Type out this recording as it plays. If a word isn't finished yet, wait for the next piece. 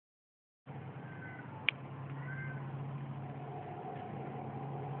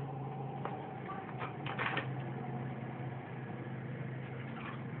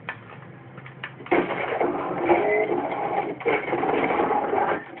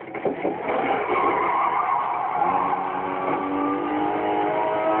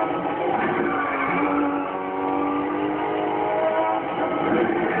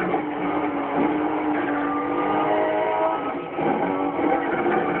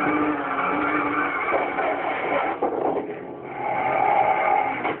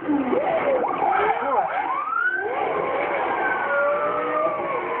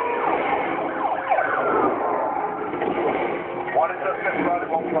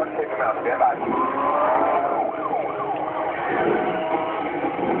out. Stand by.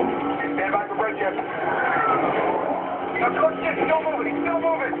 Stand by for brake check. Now, clutch check. Still moving. He's still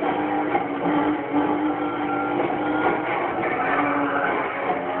moving.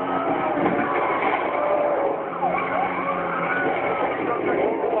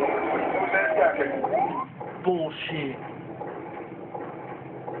 Bullshit.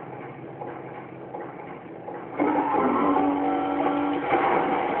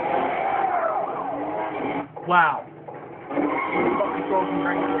 Wow. Fucking frozen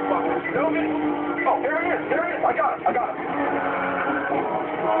right to the fucking. Oh, there he is. There he is. I got him. I got him.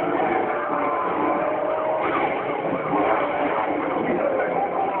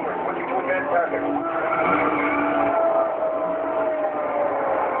 What you doing, man? Traffic.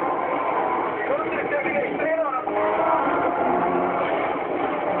 Go to the deputy. Stay on him.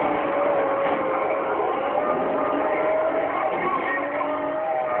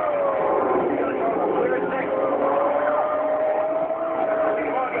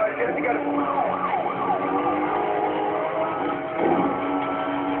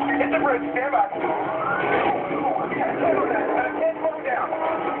 Hit the bridge, stand by. Can't slow down.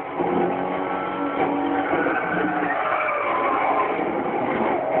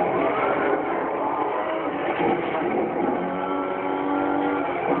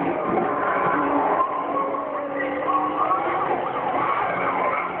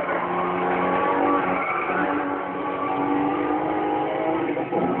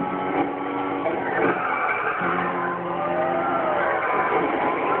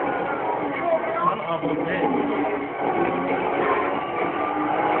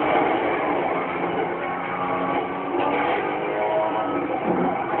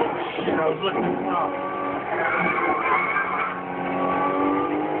 I was looking at the top.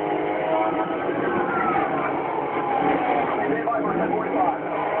 Stand by for 10:45.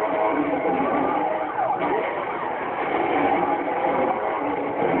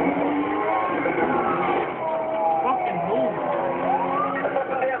 Fucking move. Assess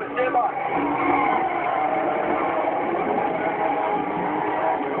the damage. Stand by.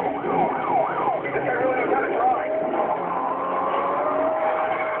 This guy really knows how to drive.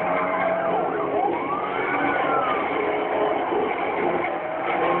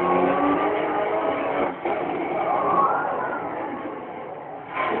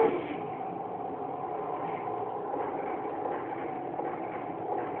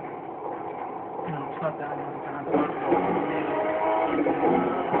 No, it's not that one.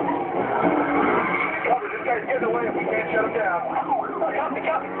 Cover, this guy's getting away if we can't shut him down.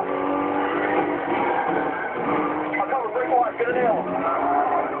 Copy. I'll cover, break the line, get a nail.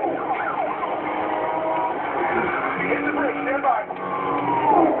 Hit the bridge, stand by.